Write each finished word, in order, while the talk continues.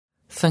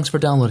Thanks for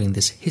downloading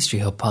this History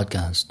Hub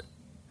podcast.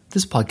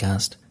 This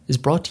podcast is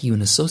brought to you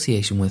in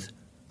association with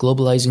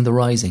Globalizing the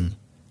Rising,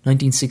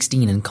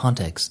 1916 in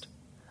Context,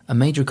 a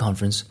major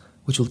conference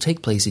which will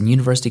take place in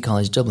University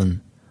College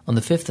Dublin on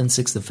the 5th and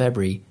 6th of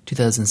February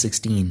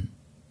 2016.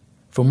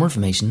 For more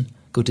information,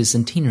 go to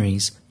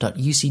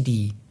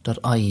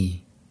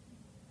centenaries.ucd.ie.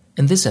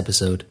 In this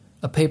episode,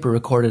 a paper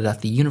recorded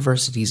at the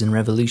Universities in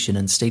Revolution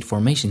and State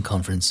Formation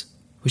Conference,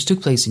 which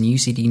took place in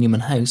UCD Newman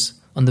House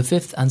on the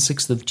 5th and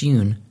 6th of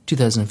June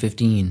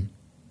 2015.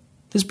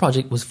 This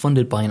project was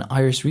funded by an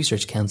Irish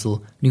Research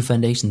Council New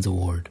Foundations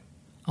Award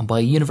and by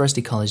a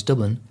University College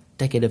Dublin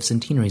Decade of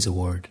Centenaries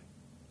Award.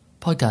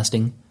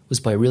 Podcasting was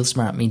by Real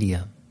Smart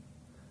Media.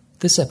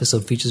 This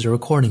episode features a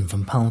recording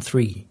from Panel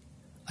 3,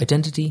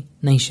 Identity,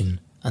 Nation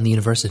and the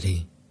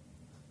University.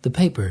 The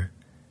paper,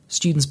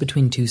 Students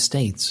Between Two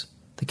States,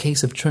 The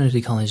Case of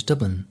Trinity College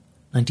Dublin,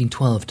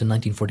 1912 to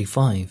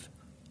 1945,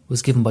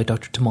 was given by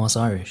Dr. Tomás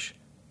Irish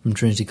from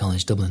Trinity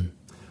College Dublin.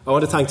 I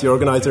want to thank the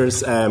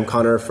organisers,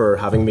 Conor, for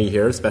having me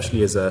here,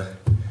 especially as a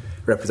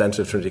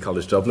representative of Trinity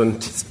College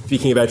Dublin.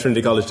 Speaking about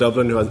Trinity College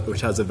Dublin,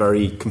 which has a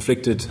very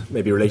conflicted,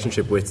 maybe,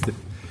 relationship with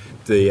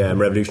the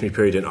revolutionary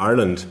period in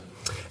Ireland.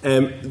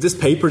 This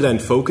paper then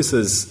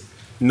focuses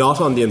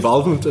not on the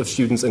involvement of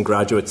students and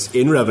graduates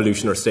in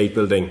revolution or state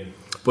building,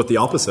 but the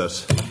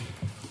opposite.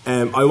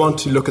 I want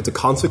to look at the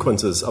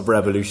consequences of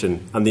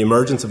revolution and the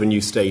emergence of a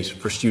new state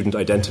for student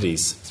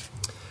identities.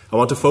 I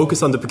want to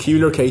focus on the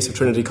peculiar case of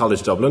Trinity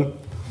College Dublin,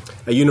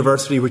 a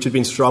university which had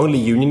been strongly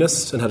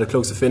unionist and had a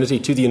close affinity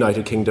to the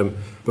United Kingdom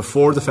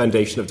before the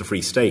foundation of the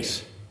Free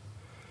State.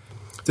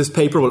 This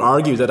paper will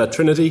argue that at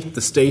Trinity, the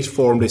state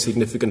formed a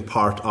significant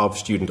part of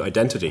student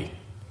identity.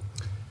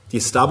 The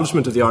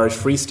establishment of the Irish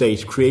Free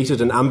State created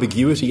an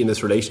ambiguity in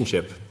this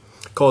relationship,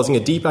 causing a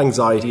deep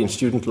anxiety in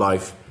student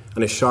life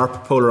and a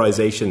sharp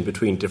polarisation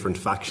between different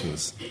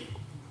factions.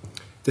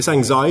 This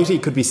anxiety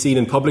could be seen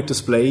in public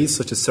displays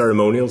such as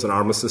ceremonials on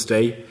Armistice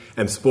Day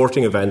and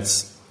sporting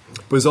events,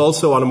 but was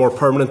also on a more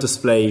permanent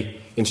display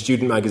in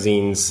student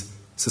magazines,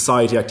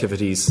 society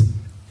activities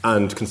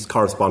and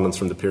correspondence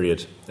from the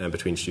period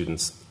between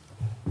students.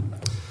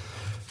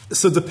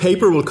 So the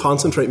paper will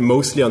concentrate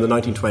mostly on the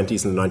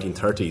 1920s and the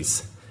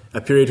 1930s,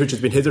 a period which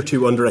has been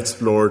hitherto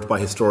underexplored by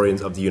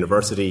historians of the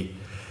university,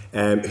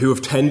 who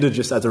have tended,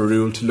 just as a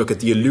rule, to look at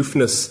the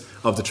aloofness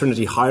of the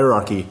Trinity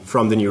hierarchy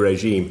from the new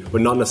regime,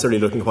 but not necessarily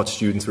looking at what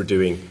students were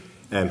doing,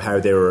 how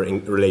they were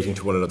relating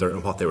to one another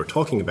and what they were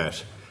talking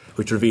about,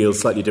 which reveals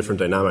slightly different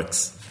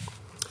dynamics.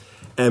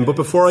 But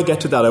before I get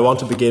to that, I want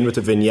to begin with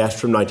a vignette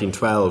from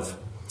 1912,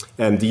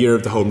 the year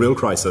of the Home Rule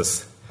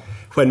crisis,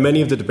 when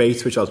many of the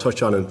debates which I'll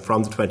touch on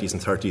from the 20s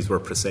and 30s were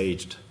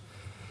presaged.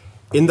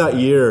 In that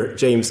year,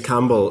 James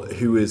Campbell,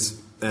 who is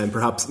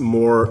perhaps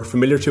more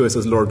familiar to us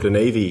as Lord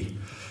Glenavy,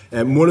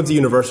 one of the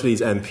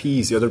university's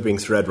MPs, the other being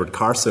Sir Edward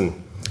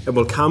Carson,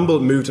 Campbell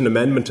moved an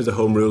amendment to the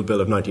Home Rule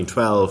Bill of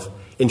 1912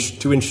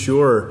 to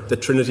ensure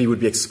that Trinity would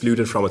be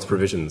excluded from its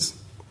provisions.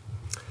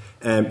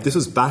 This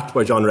was backed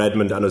by John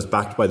Redmond and was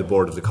backed by the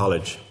board of the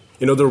college.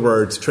 In other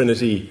words,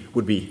 Trinity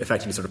would be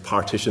effectively sort of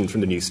partitioned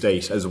from the new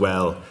state, as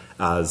well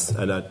as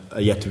a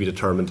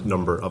yet-to-be-determined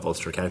number of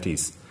Ulster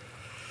counties.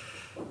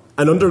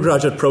 An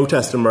undergraduate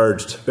protest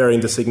emerged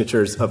bearing the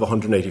signatures of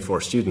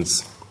 184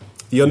 students.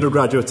 The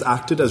undergraduates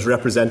acted as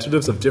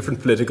representatives of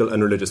different political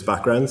and religious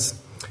backgrounds,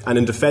 and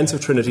in defence of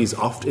Trinity's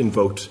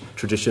oft-invoked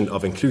tradition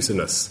of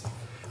inclusiveness.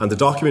 And the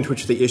document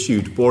which they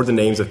issued bore the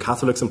names of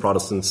Catholics and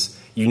Protestants,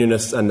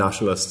 Unionists and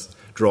Nationalists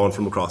drawn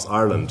from across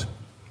Ireland.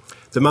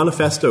 The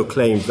manifesto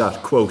claimed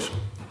that, quote,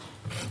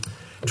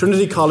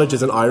 Trinity College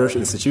is an Irish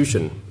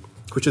institution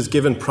which has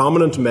given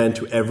prominent men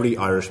to every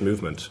Irish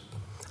movement,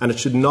 and it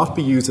should not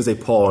be used as a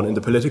pawn in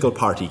the political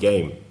party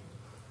game.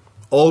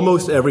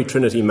 Almost every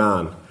Trinity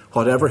man,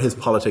 whatever his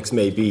politics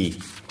may be,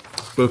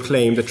 will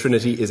claim that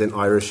Trinity is an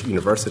Irish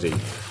university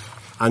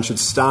and should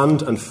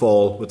stand and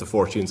fall with the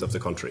fortunes of the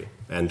country.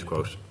 End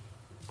quote.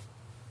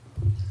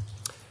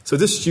 So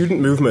this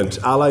student movement,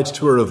 allied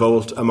to a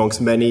revolt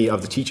amongst many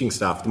of the teaching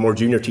staff, the more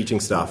junior teaching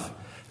staff,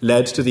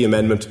 led to the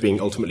amendment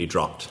being ultimately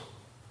dropped.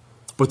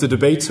 But the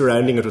debate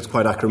surrounding it was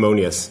quite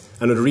acrimonious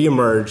and would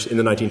re-emerge in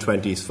the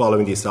 1920s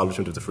following the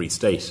establishment of the Free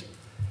State.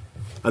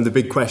 And the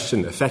big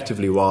question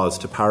effectively was,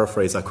 to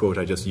paraphrase that quote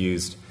I just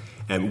used,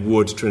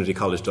 would Trinity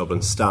College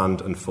Dublin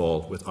stand and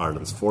fall with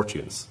Ireland's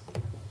fortunes?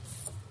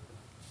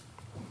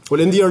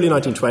 Well, in the early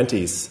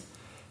 1920s,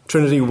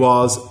 Trinity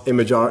was a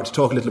majority, to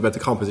talk a little about the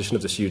composition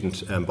of the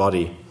student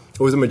body, it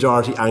was a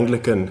majority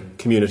Anglican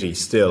community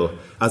still,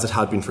 as it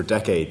had been for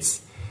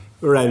decades,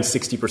 around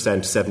 60%,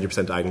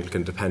 70%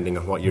 Anglican, depending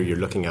on what year you're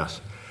looking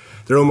at.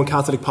 The Roman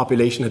Catholic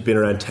population had been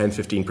around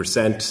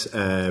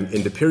 10-15%.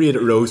 In the period,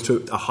 it rose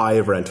to a high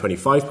of around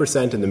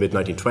 25% in the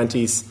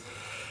mid-1920s.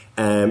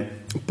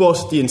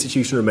 But the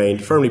institution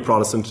remained firmly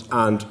Protestant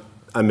and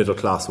a middle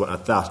class one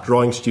at that,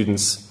 drawing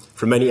students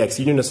from many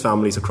ex-unionist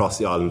families across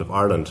the island of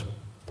Ireland.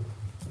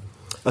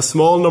 A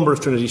small number of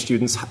Trinity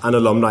students and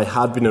alumni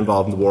had been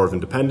involved in the War of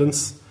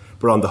Independence,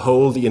 but on the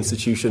whole, the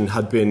institution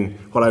had been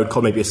what I would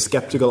call maybe a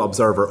sceptical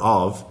observer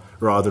of,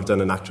 rather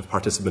than an active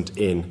participant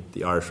in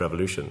the Irish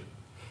Revolution,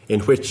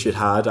 in which it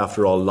had,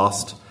 after all,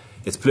 lost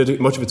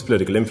much of its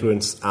political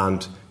influence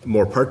and,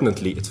 more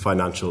pertinently, its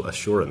financial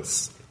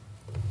assurance.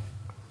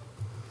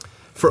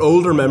 For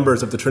older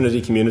members of the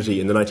Trinity community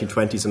in the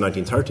 1920s and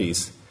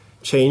 1930s,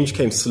 change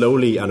came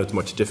slowly and with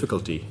much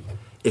difficulty,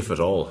 if at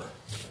all.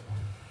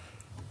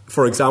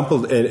 For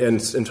example,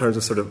 in terms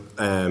of sort of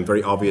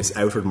very obvious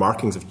outward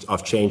markings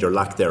of change or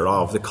lack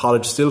thereof, the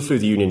college still flew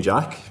the Union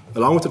Jack,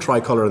 along with the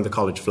tricolour and the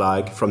college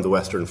flag, from the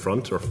Western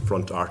Front, or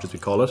front arch as we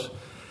call it.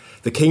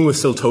 The King was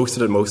still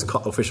toasted at most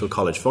official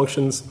college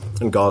functions,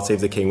 and God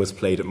Save the King was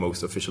played at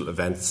most official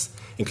events,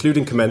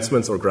 including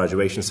commencements or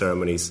graduation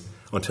ceremonies,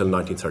 until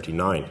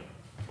 1939.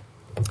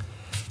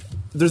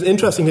 There's an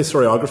interesting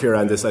historiography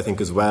around this, I think,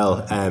 as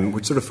well,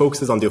 which sort of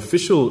focuses on the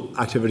official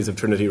activities of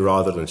Trinity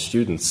rather than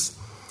students.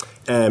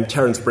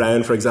 Terence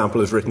Brown, for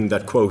example, has written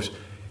that, quote,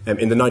 the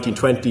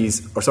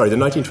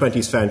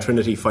 1920s found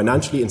Trinity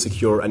financially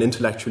insecure and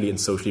intellectually and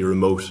socially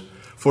remote,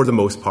 for the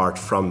most part,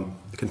 from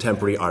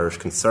contemporary Irish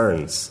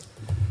concerns.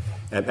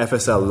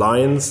 FSL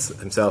Lyons,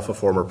 himself a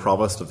former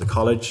provost of the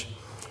college,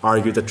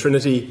 argued that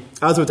Trinity,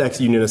 as with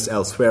ex-unionists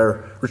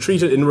elsewhere,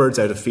 retreated inwards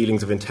out of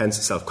feelings of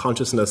intense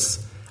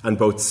self-consciousness and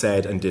both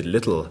said and did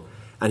little.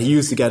 And he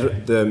used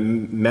the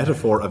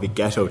metaphor of a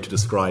ghetto to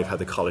describe how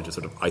the college was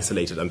sort of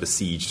isolated and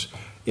besieged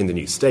in the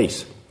new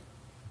state.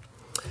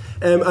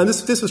 And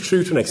this was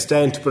true to an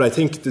extent, but I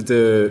think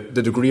the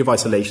degree of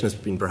isolation has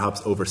been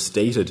perhaps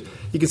overstated.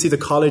 You can see the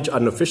college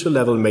at an official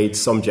level made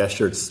some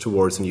gestures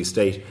towards the new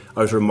state.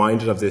 I was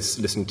reminded of this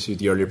listening to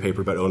the earlier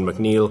paper about Eoin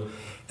MacNeill.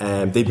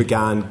 They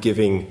began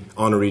giving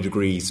honorary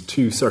degrees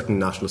to certain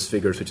nationalist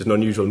figures, which is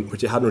unusual,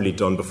 which they hadn't really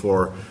done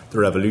before the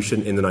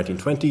revolution in the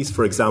 1920s.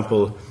 For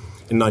example,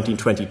 in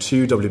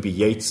 1922, W.B.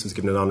 Yeats was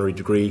given an honorary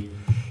degree.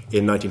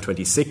 In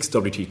 1926,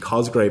 W.T.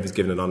 Cosgrave was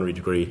given an honorary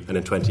degree. And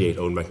in 1928,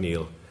 Eoin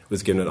MacNeill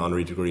was given an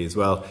honorary degree as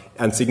well.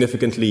 And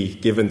significantly,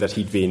 given that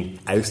he'd been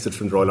ousted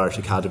from the Royal Irish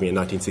Academy in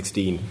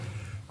 1916,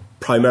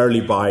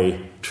 primarily by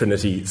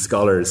Trinity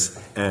scholars,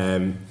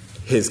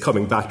 his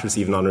coming back to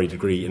receive an honorary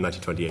degree in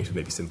 1928 was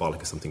maybe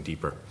symbolic of something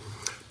deeper.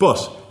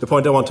 But the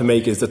point I want to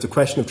make is that the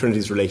question of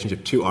Trinity's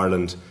relationship to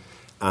Ireland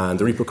and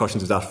the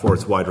repercussions of that for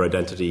its wider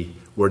identity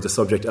were the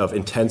subject of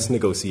intense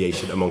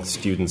negotiation amongst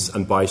students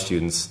and by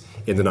students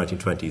in the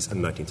 1920s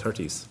and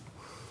 1930s.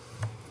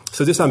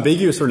 So this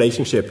ambiguous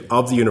relationship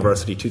of the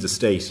university to the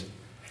state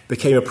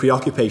became a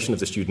preoccupation of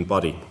the student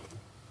body.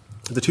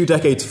 The 2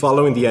 decades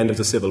following the end of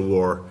the Civil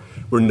War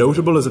were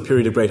notable as a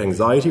period of great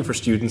anxiety for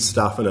students,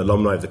 staff and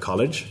alumni of the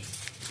college.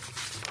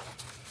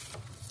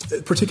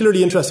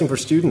 Particularly interesting for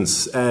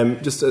students,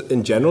 just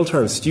in general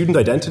terms, student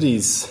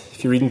identities,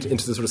 if you read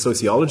into the sort of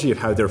sociology of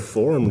how they're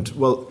formed,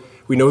 well,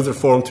 we know they're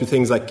formed through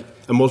things like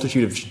a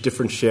multitude of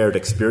different shared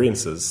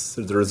experiences.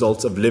 They're the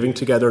results of living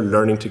together,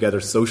 learning together,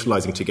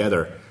 socialising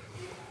together.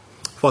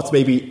 What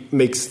maybe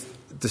makes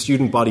the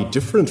student body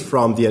different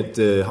from the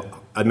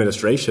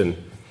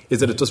administration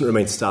is that it doesn't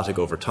remain static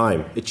over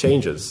time. It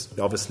changes.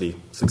 Obviously,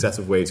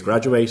 successive waves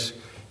graduate,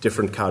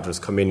 different cadres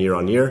come in year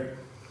on year,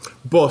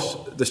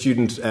 but the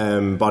student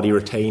body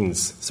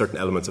retains certain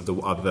elements of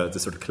the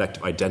sort of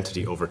collective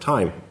identity over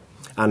time,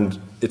 and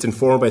it's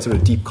informed by a sort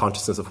of deep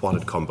consciousness of what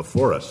had come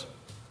before it.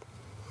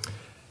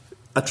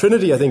 At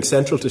Trinity, I think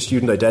central to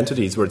student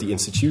identities were the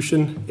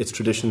institution, its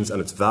traditions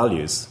and its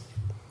values.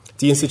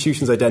 The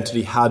institution's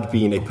identity had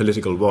been a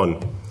political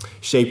one,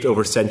 shaped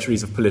over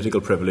centuries of political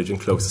privilege and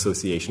close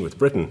association with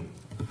Britain.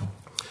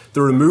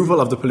 The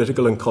removal of the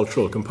political and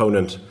cultural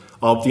component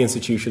of the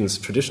institution's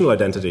traditional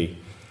identity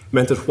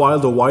meant that while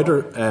the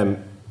wider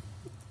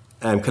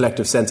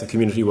collective sense of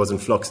community was in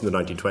flux in the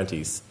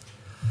 1920s,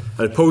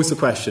 and it posed the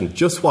question,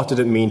 just what did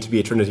it mean to be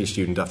a Trinity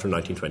student after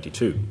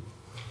 1922?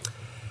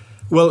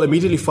 Well,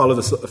 immediately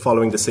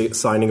following the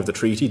signing of the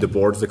treaty, the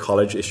board of the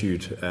college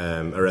issued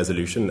a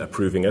resolution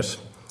approving it.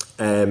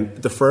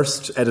 The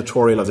first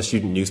editorial of the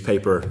student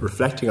newspaper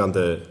reflecting on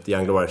the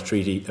Anglo-Irish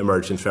Treaty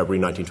emerged in February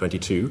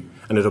 1922,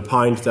 and it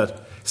opined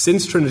that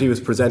since Trinity was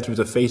presented with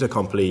a fait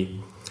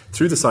accompli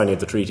through the signing of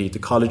the treaty, the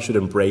college should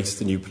embrace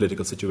the new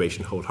political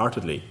situation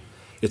wholeheartedly.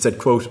 It said,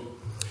 quote,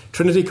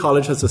 "Trinity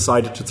College has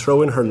decided to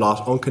throw in her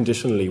lot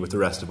unconditionally with the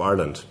rest of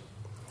Ireland,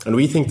 and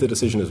we think the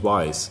decision is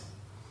wise.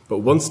 But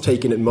once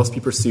taken, it must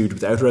be pursued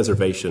without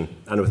reservation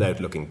and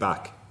without looking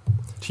back.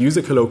 To use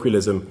a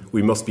colloquialism,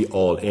 we must be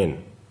all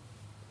in."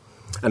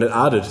 And it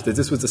added that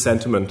this was the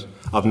sentiment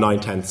of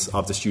 9/10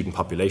 of the student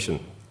population.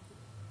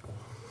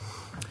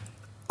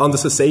 On the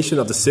cessation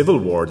of the Civil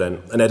War, then,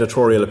 an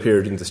editorial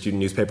appeared in the student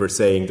newspaper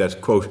saying that,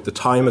 quote, "The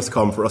time has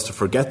come for us to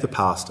forget the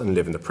past and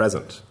live in the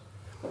present."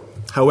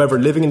 However,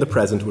 living in the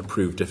present would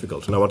prove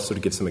difficult, and I want to sort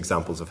of give some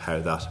examples of how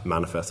that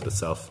manifested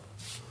itself.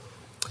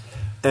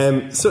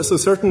 So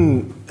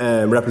certain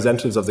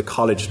representatives of the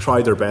college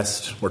tried their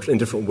best, or in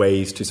different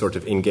ways, to sort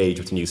of engage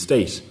with the new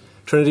state.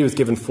 Trinity was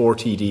given 4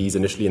 TDs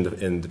initially in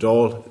the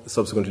Dáil,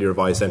 subsequently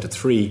revised down to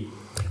 3,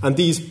 and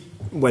these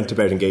went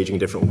about engaging in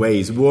different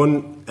ways.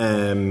 One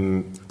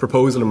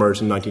proposal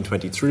emerged in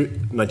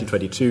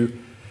 1922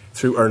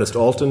 through Ernest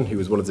Alton, who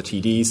was one of the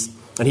TDs,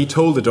 and he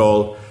told the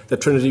Dáil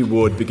that Trinity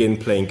would begin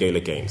playing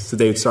Gaelic games. So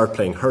they would start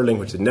playing hurling,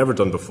 which they'd never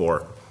done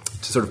before,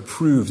 to sort of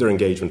prove their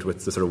engagement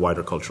with the sort of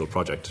wider cultural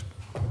project.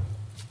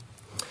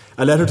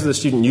 A letter to the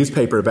student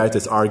newspaper about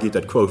this argued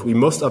that, quote, "We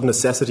must of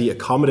necessity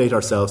accommodate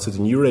ourselves to the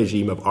new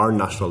regime of our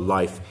national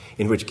life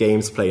in which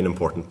games play an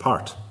important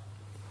part."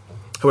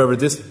 However,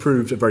 this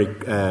proved a very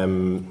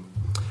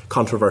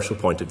controversial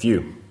point of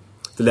view.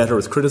 The letter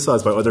was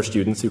criticised by other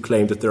students who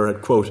claimed that there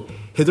had, quote,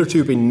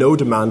 "hitherto been no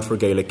demand for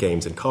Gaelic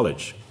games in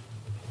college."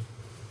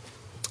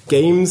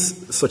 Games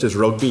such as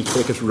rugby,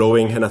 cricket,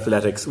 rowing and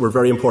athletics were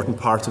very important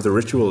parts of the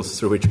rituals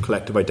through which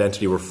collective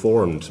identity were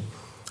formed,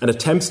 and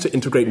attempts to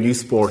integrate new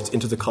sports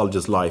into the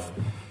college's life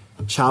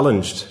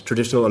challenged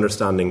traditional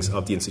understandings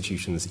of the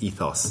institution's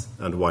ethos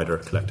and wider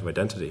collective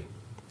identity.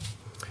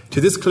 To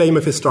this claim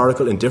of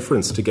historical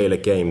indifference to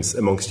Gaelic games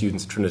among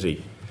students at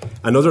Trinity,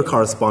 another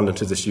correspondent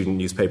to the student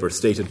newspaper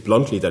stated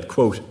bluntly that,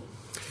 quote,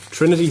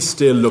 "Trinity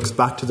still looks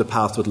back to the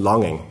past with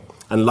longing,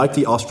 and like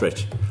the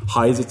ostrich,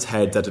 hides its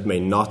head that it may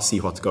not see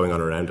what's going on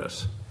around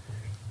it."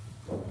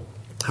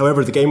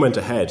 However, the game went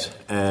ahead.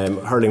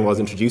 Hurling was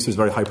introduced. It was a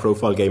very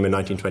high-profile game in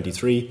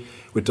 1923,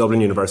 with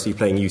Dublin University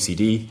playing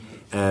UCD.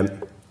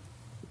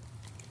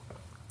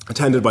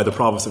 Attended by the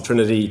Provost of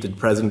Trinity, the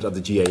President of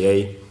the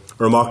GAA,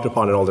 remarked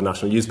upon in all the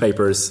national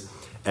newspapers.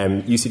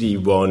 UCD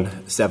won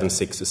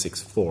 7-6 to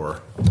 6-4.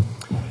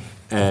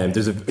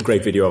 There's a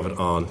great video of it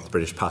on the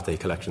British Pathé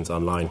collections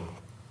online.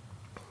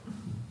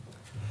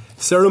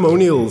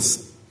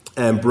 Ceremonials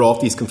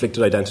brought these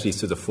conflicted identities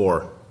to the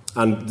fore.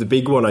 And the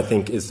big one, I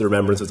think, is the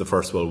remembrance of the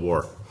First World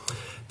War.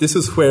 This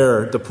is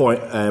where the point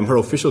where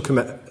official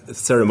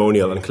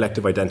ceremonial and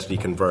collective identity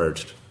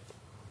converged.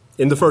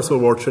 In the First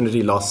World War,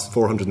 Trinity lost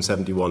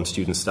 471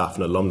 students, staff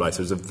and alumni. So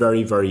there's a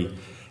very, very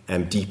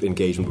deep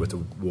engagement with the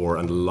war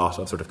and a lot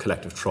of sort of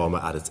collective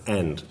trauma at its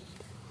end.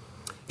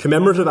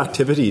 Commemorative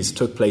activities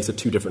took place at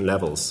two different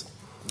levels.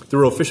 There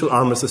were official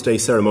Armistice Day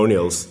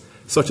ceremonials,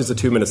 such as the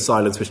 2-minute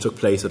silence which took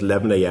place at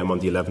 11 a.m. on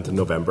the 11th of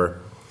November,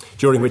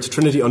 during which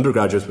Trinity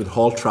undergraduates would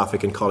halt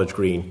traffic in College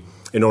Green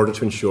in order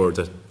to ensure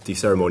that the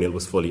ceremonial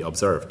was fully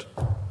observed.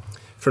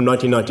 From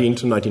 1919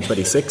 to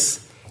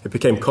 1926, it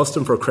became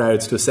custom for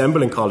crowds to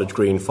assemble in College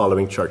Green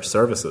following church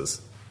services.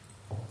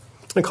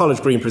 And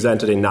College Green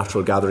presented a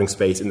natural gathering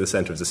space in the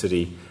centre of the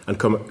city and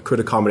could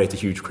accommodate the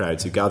huge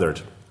crowds who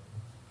gathered.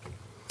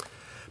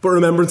 But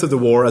remembrance of the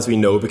war, as we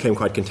know, became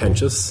quite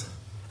contentious,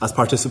 as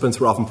participants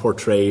were often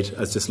portrayed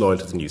as disloyal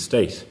to the new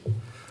state.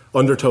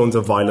 Undertones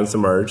of violence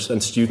emerged,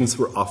 and students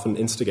were often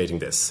instigating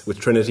this, with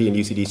Trinity and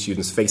UCD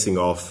students facing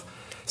off,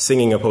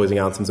 singing opposing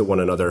anthems at one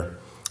another,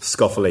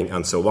 scuffling,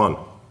 and so on.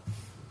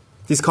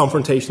 These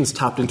confrontations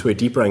tapped into a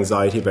deeper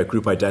anxiety about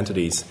group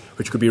identities,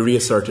 which could be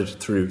reasserted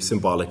through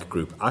symbolic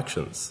group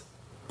actions.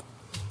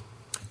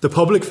 The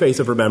public face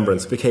of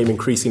remembrance became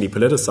increasingly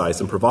politicised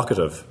and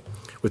provocative,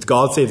 with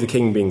God Save the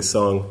King being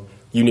sung,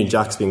 Union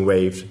Jacks being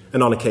waved,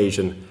 and on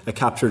occasion, a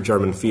captured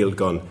German field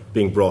gun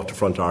being brought to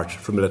Front Arch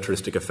for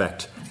militaristic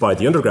effect by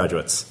the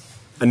undergraduates.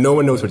 And no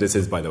one knows where this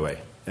is, by the way.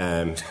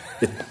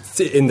 It's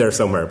in there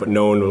somewhere, but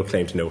no one will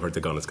claim to know where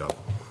the gun has gone.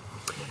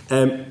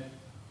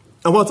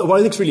 And what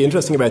I think is really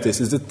interesting about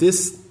this is that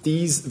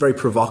these very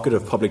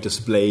provocative public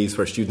displays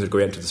where students are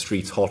going out into the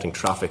streets, halting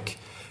traffic,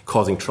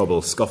 causing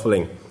trouble,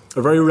 scuffling,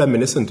 are very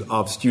reminiscent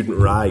of student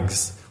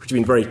rags, which have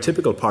been a very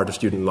typical part of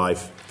student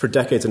life for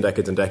decades and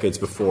decades and decades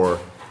before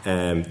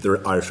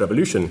the Irish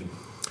Revolution.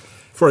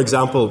 For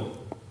example,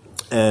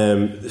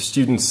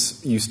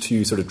 students used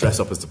to sort of dress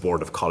up as the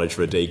board of college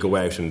for a day, go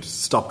out and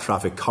stop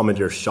traffic,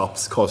 commandeer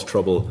shops, cause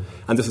trouble,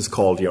 and this is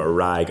called a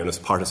rag, and as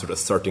part of sort of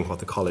asserting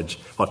what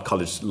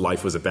college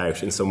life was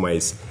about. In some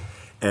ways,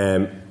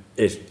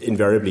 it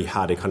invariably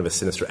had a kind of a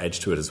sinister edge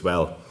to it as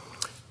well.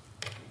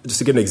 Just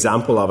to give an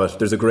example of it,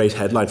 there's a great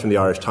headline from the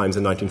Irish Times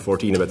in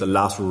 1914 about the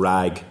last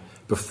rag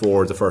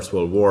before the First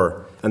World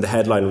War, and the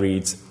headline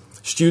reads,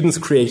 "Students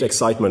create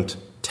excitement,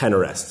 10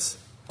 arrests."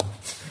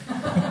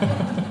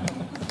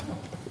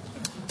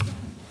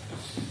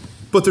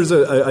 But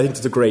I think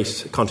there's a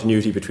great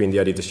continuity between the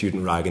idea of the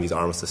student rag and these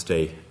Armistice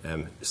Day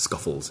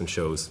scuffles and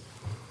shows.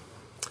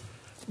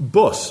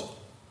 But,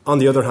 on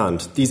the other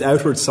hand, these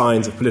outward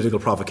signs of political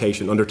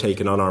provocation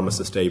undertaken on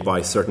Armistice Day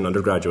by certain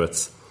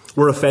undergraduates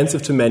were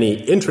offensive to many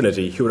in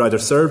Trinity who had either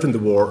served in the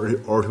war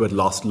or who had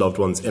lost loved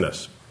ones in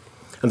it.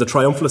 And the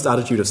triumphalist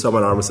attitude of some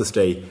on Armistice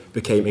Day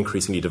became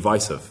increasingly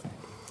divisive.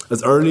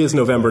 As early as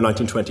November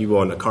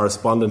 1921, a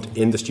correspondent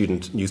in the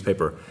student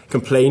newspaper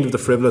complained of the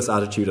frivolous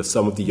attitude of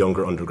some of the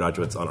younger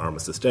undergraduates on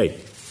Armistice Day.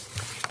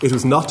 It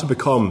was not to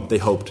become, they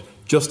hoped,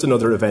 just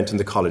another event in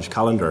the college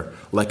calendar,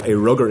 like a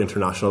Rugger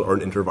International or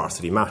an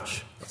intervarsity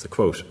match. That's a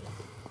quote.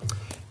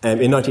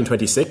 In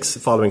 1926,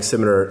 following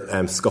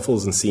similar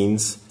scuffles and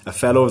scenes, a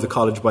fellow of the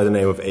college by the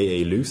name of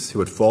A.A. Luce, who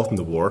had fought in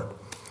the war,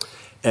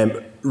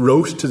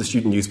 wrote to the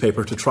student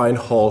newspaper to try and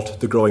halt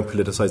the growing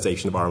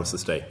politicisation of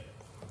Armistice Day.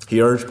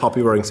 He urged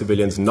poppy-wearing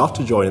civilians not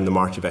to join in the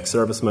march of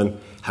ex-servicemen,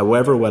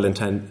 however well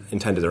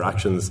intended their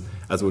actions,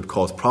 as it would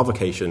cause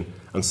provocation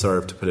and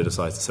serve to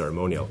politicise the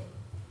ceremonial.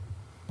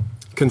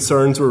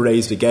 Concerns were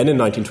raised again in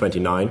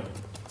 1929,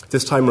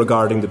 this time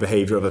regarding the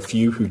behaviour of a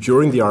few who,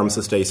 during the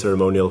Armistice Day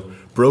ceremonial,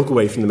 broke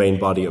away from the main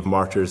body of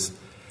marchers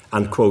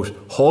and, quote,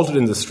 halted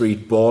in the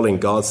street bawling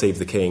 "God Save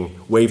the King,"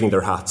 waving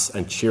their hats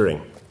and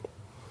cheering.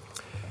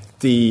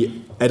 The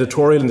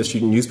editorial in the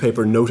student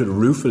newspaper noted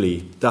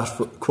ruefully that,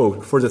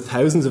 quote, for the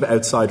thousands of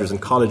outsiders in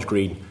College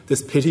Green,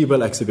 this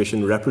pitiable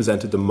exhibition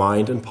represented the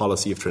mind and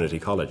policy of Trinity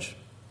College.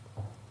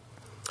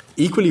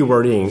 Equally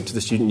worrying to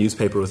the student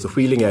newspaper was the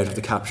wheeling out of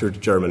the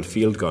captured German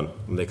field gun,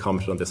 and they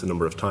commented on this a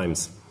number of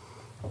times.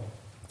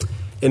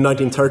 In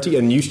 1930,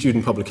 a new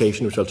student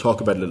publication, which I'll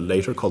talk about a little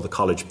later, called the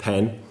College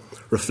Pen,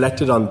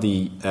 reflected on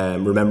the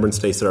Remembrance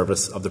Day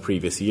service of the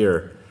previous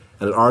year,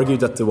 and it argued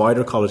that the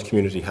wider college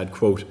community had,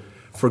 quote,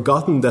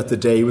 forgotten that the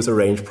day was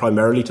arranged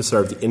primarily to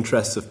serve the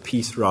interests of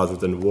peace rather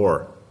than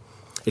war.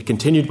 It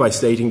continued by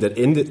stating that,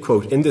 in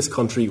this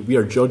country we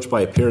are judged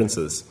by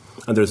appearances,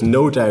 and there is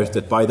no doubt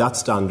that by that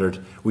standard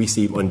we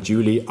seem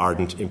unduly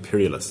ardent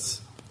imperialists.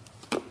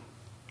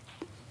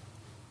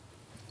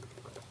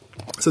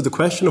 So the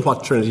question of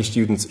what Trinity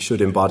students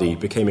should embody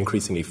became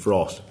increasingly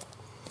fraught.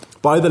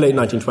 By the late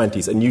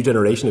 1920s, a new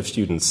generation of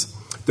students,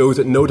 those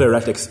with no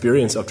direct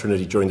experience of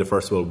Trinity during the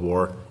First World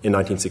War in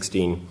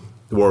 1916,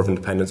 the War of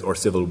Independence or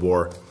Civil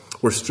War,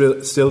 were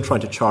still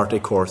trying to chart a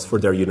course for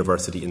their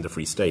university in the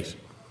Free State.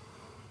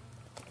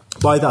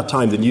 By that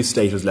time, the new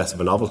state was less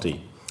of a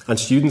novelty, and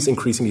students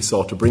increasingly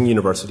sought to bring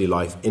university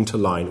life into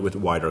line with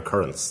wider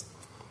currents.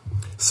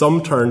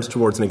 Some turned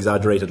towards an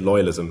exaggerated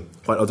loyalism,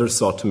 while others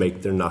sought to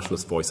make their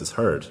nationalist voices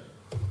heard.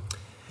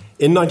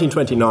 In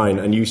 1929,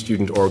 a new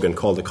student organ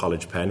called the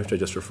College Pen, which I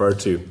just referred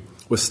to,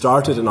 was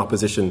started in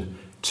opposition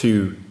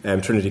to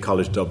Trinity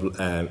College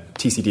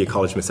TCD, a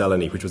College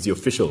Miscellany, which was the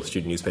official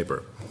student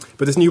newspaper.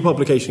 But this new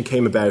publication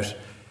came about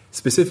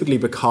specifically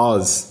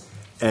because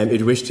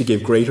it wished to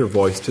give greater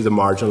voice to the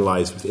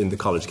marginalised within the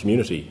college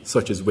community,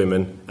 such as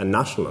women and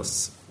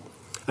nationalists.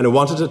 And it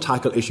wanted to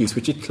tackle issues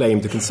which it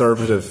claimed the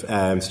conservative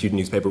student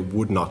newspaper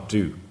would not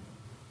do.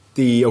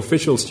 The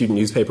official student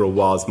newspaper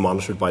was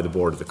monitored by the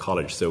board of the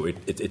college, so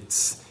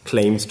its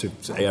claims to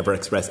ever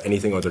express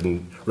anything other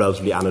than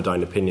relatively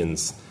anodyne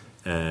opinions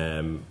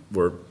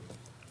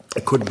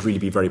it couldn't really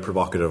be very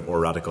provocative or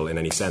radical in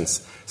any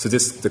sense. So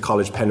the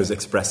College Pen was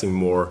expressing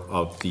more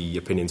of the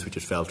opinions which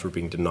it felt were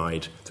being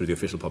denied through the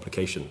official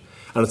publication.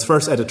 And its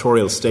first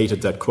editorial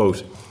stated that,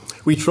 quote,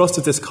 we trust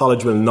that this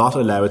college will not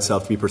allow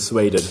itself to be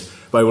persuaded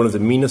by one of the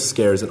meanest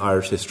scares in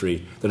Irish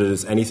history that it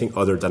is anything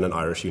other than an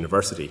Irish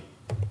university.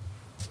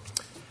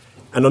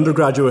 An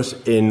undergraduate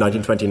in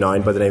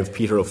 1929 by the name of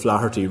Peter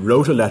O'Flaherty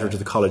wrote a letter to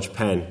the College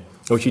Pen in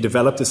which he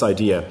developed this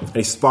idea, and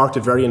he sparked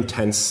a very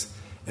intense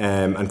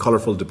and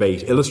colourful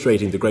debate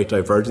illustrating the great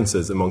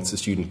divergences amongst the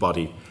student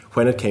body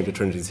when it came to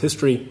Trinity's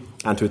history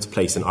and to its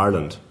place in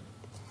Ireland.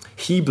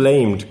 He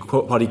blamed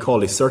what he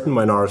called a certain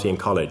minority in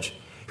college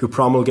who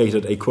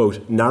promulgated a,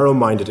 quote,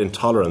 narrow-minded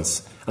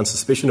intolerance and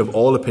suspicion of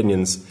all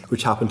opinions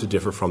which happened to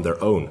differ from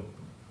their own.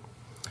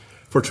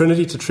 For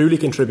Trinity to truly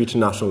contribute to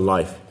national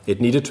life,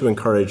 it needed to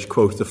encourage,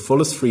 quote, the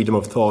fullest freedom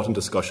of thought and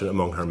discussion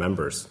among her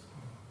members.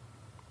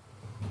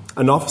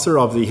 An officer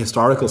of the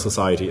Historical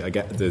Society,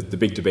 the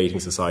big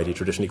debating society,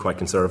 traditionally quite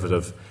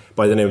conservative,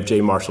 by the name of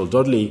J. Marshall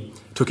Dudley,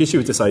 took issue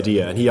with this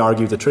idea, and he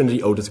argued that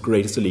Trinity owed its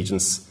greatest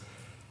allegiance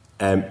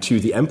to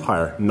the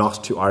Empire,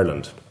 not to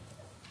Ireland.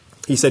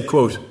 He said,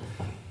 quote,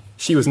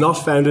 she was not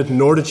founded,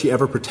 nor did she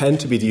ever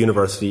pretend to be the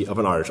University of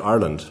an Irish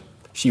Ireland.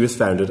 She was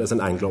founded as an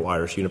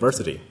Anglo-Irish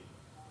university.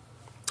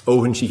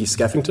 Owen Sheehy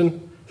Skeffington,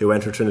 who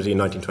entered Trinity in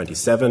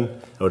 1927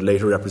 and would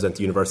later represent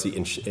the university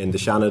in the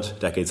Shannon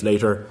decades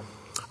later,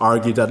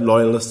 argued that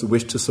loyalists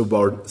wished to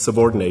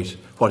subordinate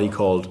what he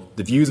called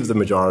the views of the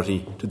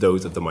majority to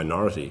those of the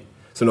minority.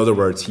 So in other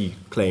words, he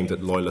claimed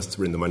that loyalists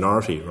were in the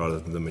minority rather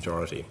than the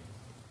majority.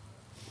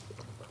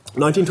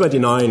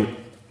 1929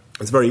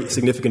 was a very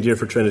significant year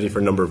for Trinity for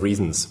a number of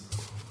reasons.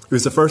 It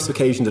was the first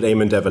occasion that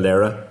Eamon de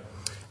Valera,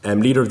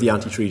 leader of the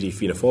anti-treaty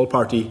Fianna Fáil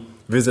party,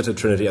 visited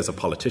Trinity as a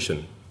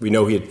politician. We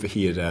know he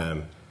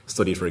had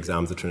studied for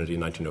exams at Trinity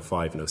in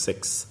 1905 and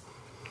 06.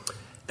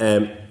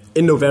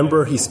 In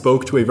November, he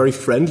spoke to a very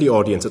friendly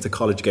audience at the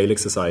College Gaelic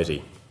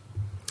Society,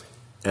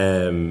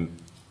 where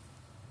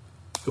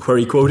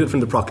he quoted from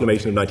the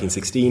proclamation of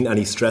 1916 and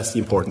he stressed the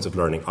importance of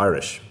learning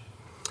Irish.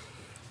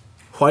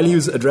 While he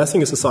was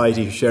addressing a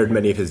society who shared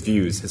many of his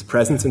views, his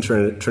presence in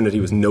Trinity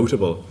was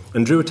notable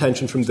and drew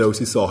attention from those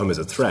who saw him as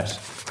a threat.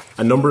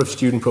 A number of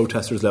student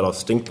protesters let off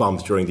stink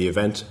bombs during the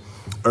event,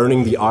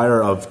 earning the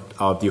ire of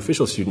the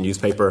official student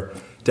newspaper,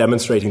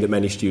 demonstrating that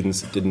many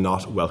students did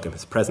not welcome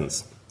his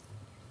presence.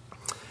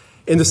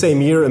 In the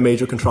same year, a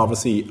major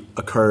controversy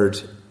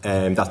occurred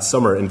that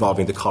summer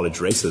involving the college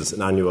races,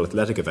 an annual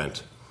athletic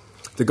event.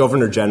 The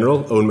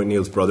Governor-General, Owen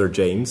McNeill's brother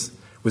James,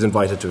 was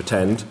invited to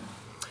attend.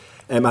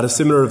 At a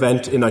similar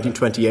event in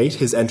 1928,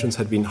 his entrance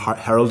had been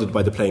heralded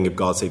by the playing of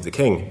God Save the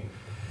King,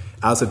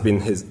 as had been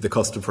the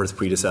custom for his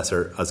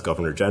predecessor as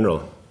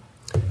Governor-General.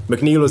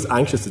 McNeill was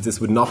anxious that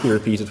this would not be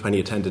repeated when he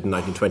attended in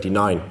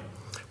 1929,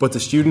 but the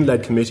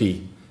student-led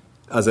committee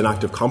as an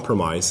act of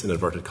compromise, in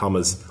inverted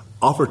commas,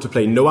 offered to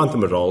play no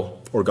anthem at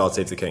all, or God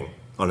Save the King,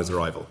 on his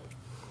arrival.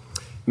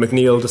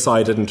 MacNeill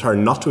decided in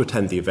turn not to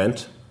attend the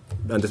event,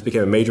 and this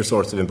became a major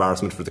source of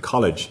embarrassment for the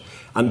college.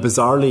 And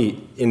bizarrely,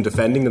 in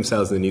defending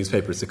themselves in the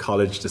newspapers, the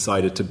college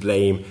decided to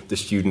blame the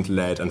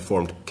student-led and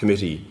formed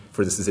committee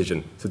for this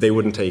decision. So they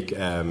wouldn't take...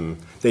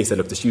 they said,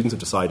 look, the students have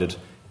decided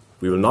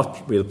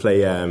we'll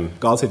play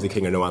God Save the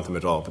King or no anthem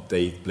at all, but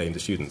they blamed the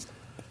students.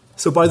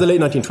 So by the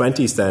late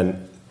 1920s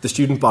then, the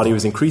student body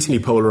was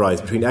increasingly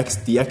polarised between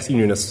the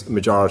ex-unionist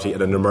majority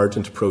and an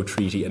emergent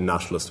pro-treaty and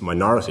nationalist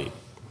minority.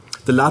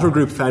 The latter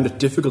group found it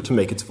difficult to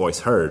make its voice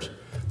heard.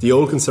 The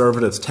old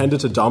Conservatives tended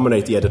to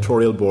dominate the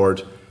editorial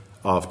board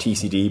of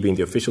TCD, being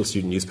the official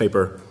student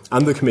newspaper,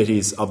 and the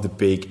committees of the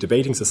big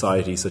debating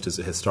societies such as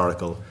the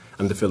historical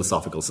and the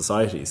philosophical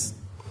societies.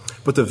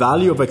 But the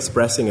value of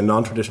expressing a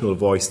non-traditional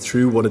voice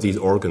through one of these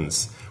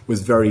organs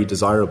was very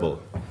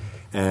desirable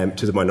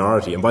to the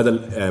minority, and by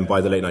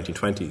the late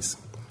 1920s.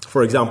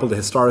 For example, the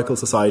Historical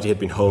Society had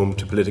been home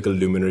to political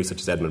luminaries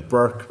such as Edmund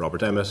Burke,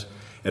 Robert Emmet,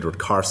 Edward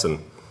Carson,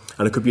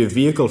 and it could be a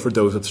vehicle for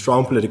those with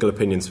strong political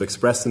opinions to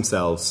express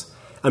themselves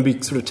and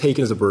be sort of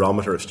taken as a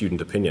barometer of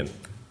student opinion.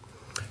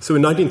 So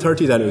in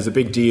 1930 then, it was a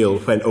big deal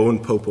when Owen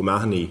Pope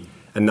O'Mahony,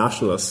 a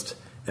nationalist,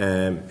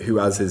 who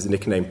as his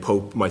nickname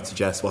Pope might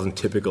suggest wasn't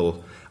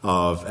typical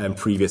of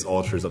previous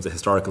auditors of the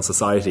Historical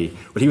Society,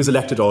 but he was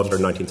elected auditor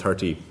in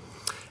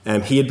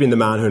 1930. He had been the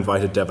man who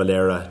invited De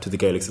Valera to the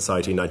Gaelic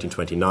Society in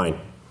 1929,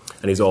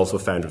 and he's also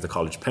founder of the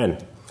College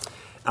Pen.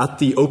 At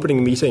the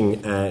opening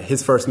meeting,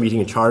 his first meeting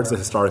in charge of the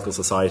Historical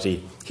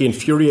Society, he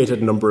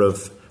infuriated a number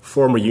of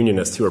former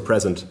Unionists who were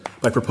present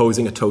by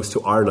proposing a toast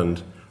to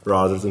Ireland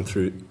rather than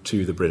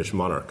to the British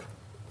monarch.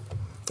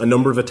 A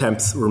number of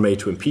attempts were made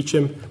to impeach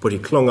him, but he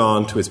clung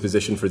on to his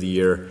position for the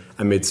year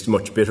amidst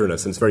much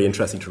bitterness, and it's very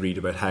interesting to read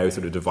about how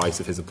sort of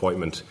divisive his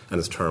appointment and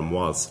his term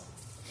was.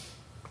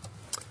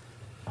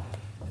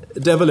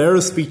 De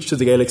Valera's speech to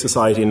the Gaelic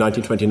Society in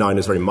 1929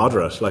 is very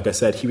moderate. Like I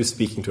said, he was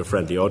speaking to a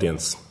friendly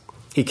audience.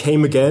 He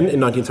came again in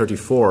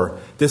 1934.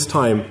 This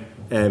time,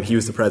 he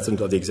was the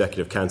president of the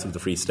Executive Council of the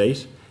Free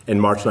State. In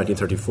March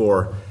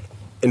 1934,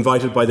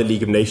 invited by the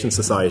League of Nations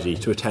Society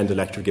to attend a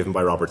lecture given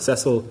by Robert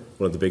Cecil,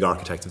 one of the big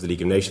architects of the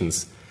League of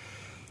Nations.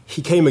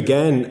 He came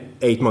again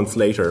 8 months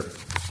later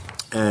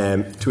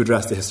to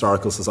address the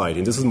Historical Society,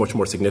 and this is much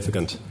more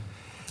significant.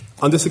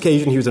 On this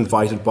occasion, he was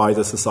invited by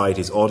the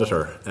Society's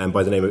auditor,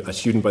 a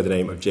student by the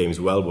name of James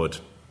Wellwood.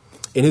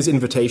 In his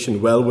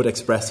invitation, Wellwood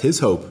expressed his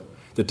hope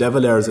that De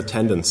Valera's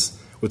attendance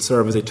would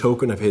serve as a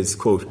token of his,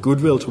 quote,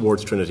 goodwill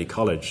towards Trinity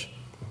College.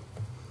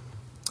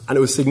 And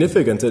it was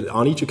significant that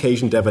on each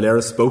occasion De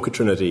Valera spoke at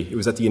Trinity, it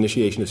was at the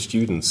initiation of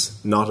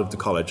students, not of the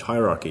college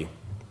hierarchy.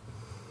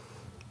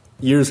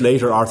 Years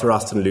later, Arthur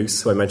Aston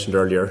Luce, who I mentioned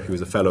earlier, who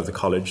was a fellow of the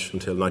college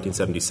until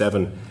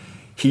 1977,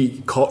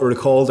 he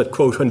recalled that,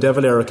 quote, when De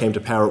Valera came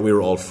to power, we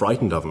were all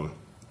frightened of him.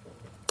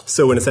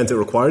 So in a sense, it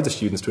required the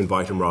students to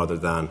invite him rather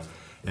than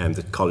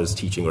the college's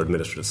teaching or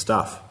administrative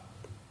staff.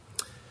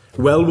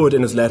 Wellwood,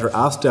 in his letter,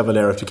 asked De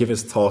Valera to give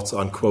his thoughts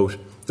on, quote,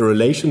 the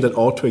relation that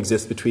ought to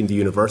exist between the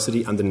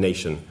university and the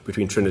nation,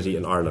 between Trinity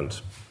and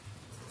Ireland.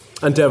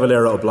 And De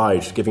Valera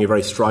obliged, giving a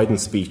very strident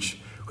speech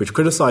which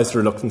criticised the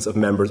reluctance of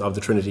members of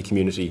the Trinity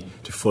community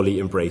to fully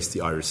embrace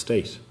the Irish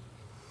state.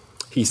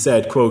 He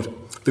said,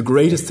 quote, the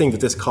greatest thing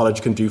that this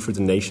college can do for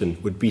the nation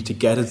would be to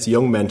get its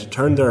young men to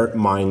turn their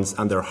minds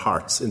and their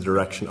hearts in the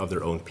direction of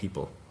their own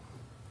people.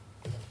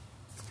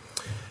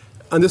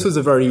 And this was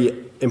a very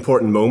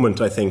important moment,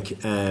 I think,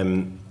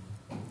 and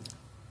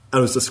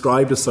was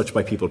described as such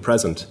by people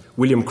present.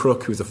 William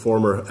Crook, who was a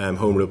former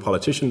Home Rule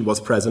politician, was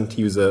present.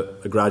 He was a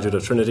graduate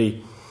of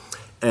Trinity.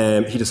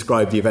 He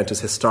described the event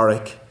as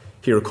historic.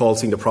 He recalled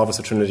seeing the Provost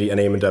of Trinity and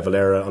Eamon De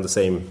Valera on the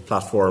same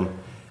platform,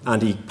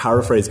 and he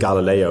paraphrased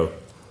Galileo,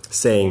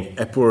 saying,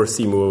 Eppur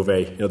si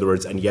muove, in other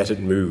words, and yet it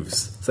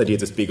moves. This idea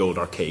of this big old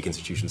archaic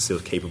institution still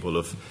capable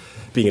of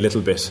being a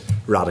little bit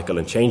radical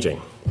and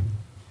changing.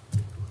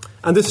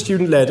 And this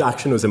student-led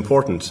action was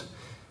important.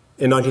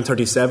 In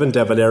 1937,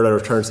 De Valera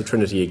returns to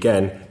Trinity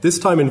again, this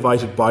time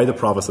invited by the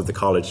Provost of the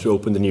college to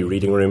open the new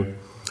reading room,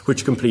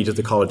 which completed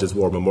the college's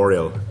war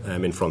memorial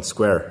in Front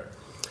Square.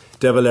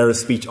 De Valera's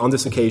speech on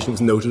this occasion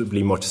was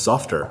notably much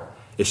softer,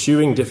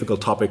 eschewing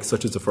difficult topics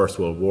such as the First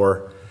World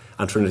War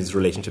and Trinity's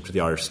relationship to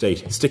the Irish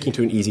state, sticking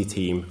to an easy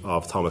theme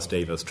of Thomas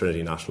Davis,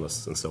 Trinity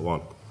nationalists, and so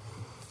on.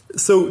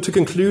 So, to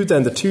conclude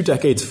then, the 2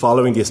 decades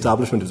following the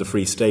establishment of the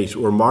Free State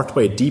were marked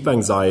by a deep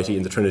anxiety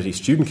in the Trinity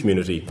student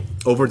community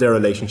over their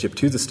relationship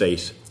to the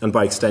state and,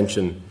 by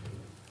extension,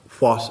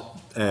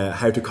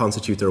 how to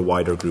constitute their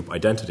wider group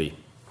identity.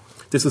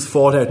 This was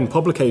fought out in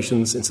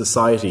publications, in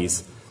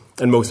societies,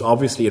 and most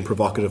obviously in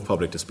provocative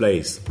public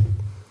displays.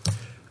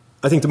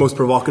 I think the most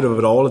provocative of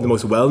it all, and the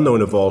most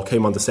well-known of all,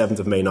 came on the 7th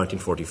of May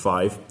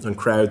 1945, when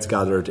crowds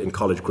gathered in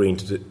College Green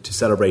to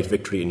celebrate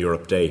Victory in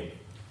Europe Day.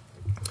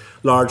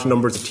 Large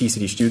numbers of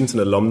TCD students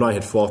and alumni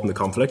had fought in the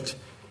conflict,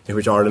 in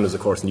which Ireland is, of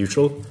course,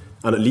 neutral,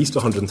 and at least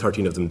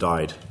 113 of them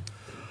died.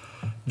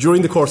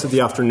 During the course of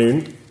the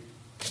afternoon,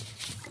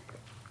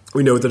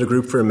 We know that a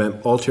group from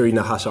Ulterior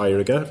na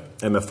Hashiriga,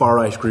 a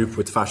far-right group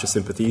with fascist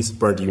sympathies,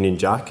 burned Union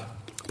Jack,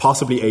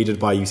 possibly aided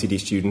by a UCD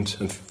student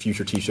and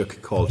future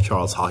Taoiseach called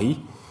Charles Haughey.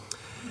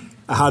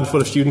 A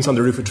handful of students on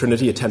the roof of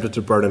Trinity attempted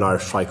to burn an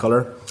Irish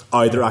tricolour,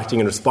 either acting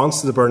in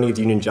response to the burning of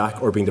the Union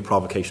Jack or being the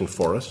provocation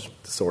for it.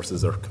 The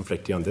sources are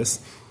conflicting on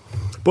this.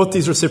 But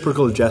these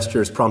reciprocal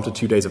gestures prompted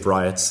 2 days of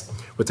riots,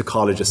 with the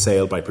college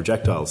assailed by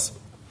projectiles.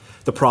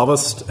 The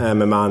provost, a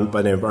man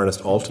by the name of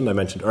Ernest Alton, I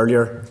mentioned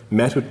earlier,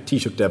 met with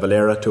Taoiseach De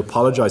Valera to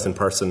apologise in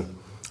person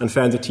and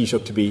found the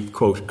Taoiseach to be,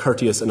 quote,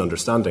 courteous and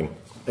understanding,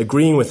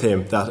 agreeing with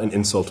him that an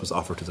insult was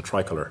offered to the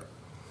tricolour.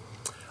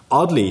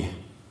 Oddly,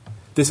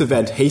 this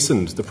event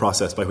hastened the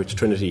process by which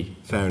Trinity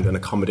found an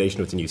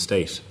accommodation with the new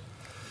state.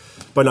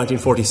 By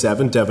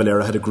 1947, De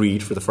Valera had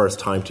agreed for the first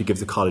time to give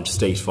the college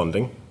state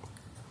funding,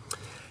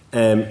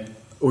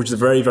 which is a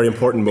very, very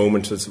important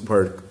moment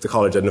where the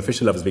college at an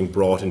official level is being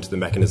brought into the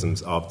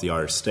mechanisms of the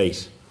Irish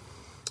state.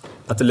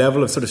 At the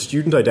level of sort of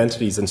student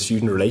identities and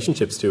student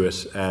relationships to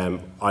it,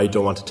 I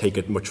don't want to take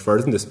it much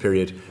further in this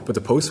period, but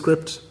the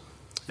postscript,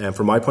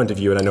 from my point of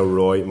view, and I know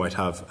Roy might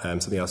have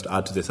something else to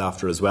add to this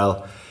after as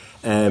well,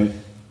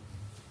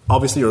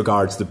 obviously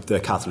regards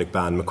the Catholic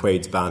ban,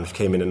 McQuaid's ban, which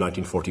came in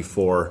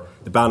 1944,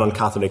 the ban on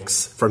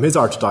Catholics from his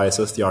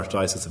archdiocese, the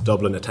Archdiocese of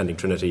Dublin, attending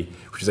Trinity,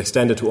 which was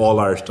extended to all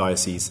Irish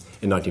dioceses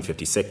in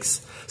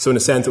 1956. So in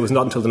a sense, it was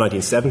not until the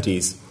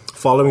 1970s,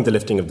 following the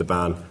lifting of the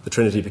ban, that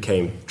Trinity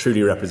became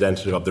truly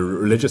representative of the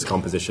religious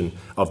composition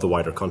of the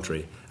wider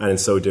country, and in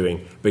so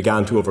doing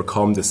began to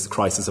overcome this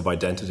crisis of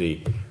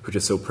identity, which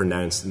is so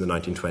pronounced in the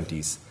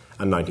 1920s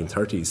and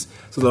 1930s.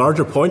 So the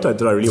larger point that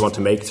I really want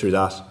to make through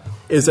that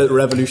is that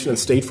revolution and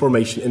state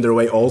formation in their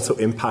way also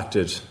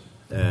impacted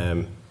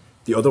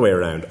the other way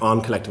around on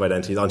collective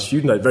identities, on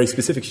very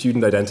specific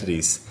student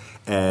identities.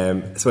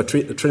 So at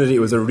Trinity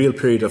it was a real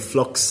period of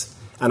flux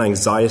and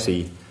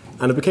anxiety,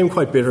 and it became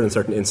quite bitter in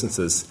certain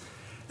instances.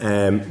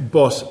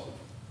 But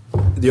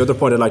the other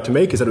point I'd like to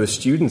make is that it was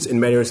students in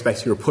many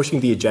respects who were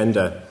pushing the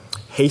agenda,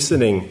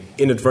 hastening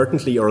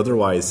inadvertently or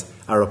otherwise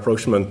our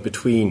approachment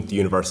between the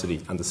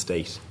university and the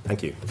state.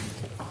 Thank you.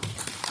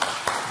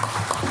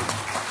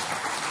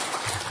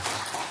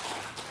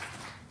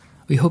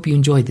 We hope you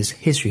enjoyed this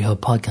History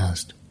Hub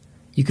podcast.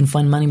 You can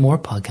find many more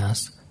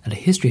podcasts at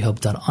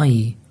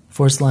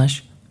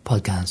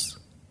historyhub.ie/podcasts.